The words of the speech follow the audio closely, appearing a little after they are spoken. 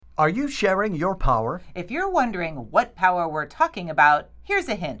Are you sharing your power? If you're wondering what power we're talking about, here's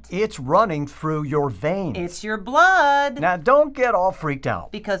a hint. It's running through your veins. It's your blood. Now, don't get all freaked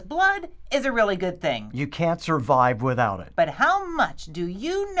out. Because blood is a really good thing. You can't survive without it. But how much do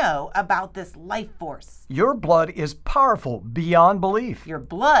you know about this life force? Your blood is powerful beyond belief. Your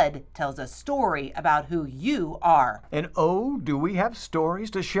blood tells a story about who you are. And oh, do we have stories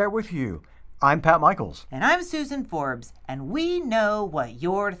to share with you. I'm Pat Michaels. And I'm Susan Forbes, and we know what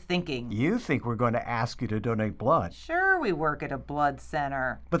you're thinking. You think we're going to ask you to donate blood. Sure, we work at a blood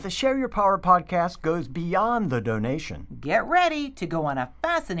center. But the Share Your Power podcast goes beyond the donation. Get ready to go on a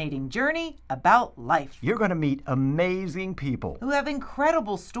fascinating journey about life. You're going to meet amazing people who have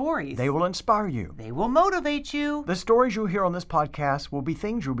incredible stories. They will inspire you. They will motivate you. The stories you'll hear on this podcast will be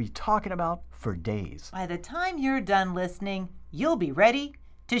things you'll be talking about for days. By the time you're done listening, you'll be ready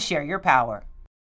to share your power.